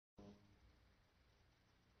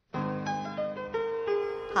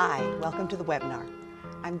Hi, welcome to the webinar.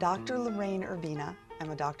 I'm Dr. Lorraine Urbina.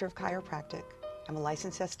 I'm a doctor of chiropractic. I'm a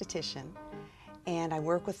licensed esthetician, and I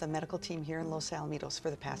work with the medical team here in Los Alamitos for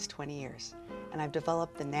the past 20 years. And I've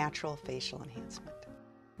developed the Natural Facial Enhancement.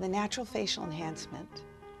 The Natural Facial Enhancement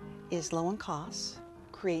is low in cost,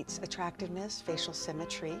 creates attractiveness, facial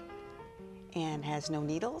symmetry, and has no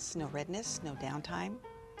needles, no redness, no downtime,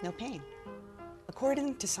 no pain.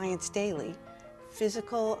 According to Science Daily,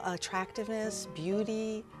 physical attractiveness,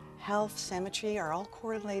 beauty, health, symmetry are all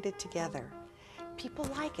correlated together. People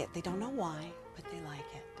like it. They don't know why, but they like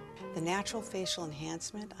it. The Natural Facial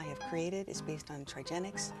Enhancement I have created is based on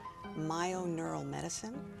Trigenics Neural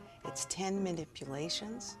Medicine. It's 10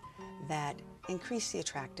 manipulations that increase the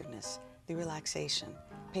attractiveness, the relaxation.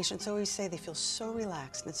 Patients always say they feel so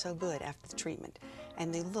relaxed and so good after the treatment.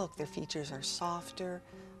 And their features are softer,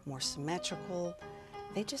 more symmetrical.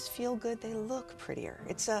 They just feel good, they look prettier.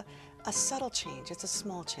 It's a subtle change, it's a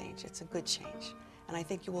small change, it's a good change. And I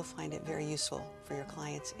think you will find it very useful for your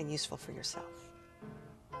clients and useful for yourself.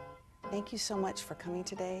 Thank you so much for coming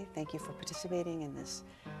today. Thank you for participating in this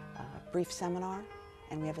brief seminar.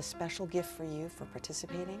 And we have a special gift for you for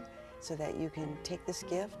participating so that you can take this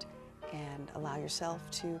gift and allow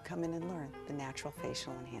yourself to come in and learn the Natural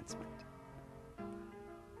Facial Enhancement.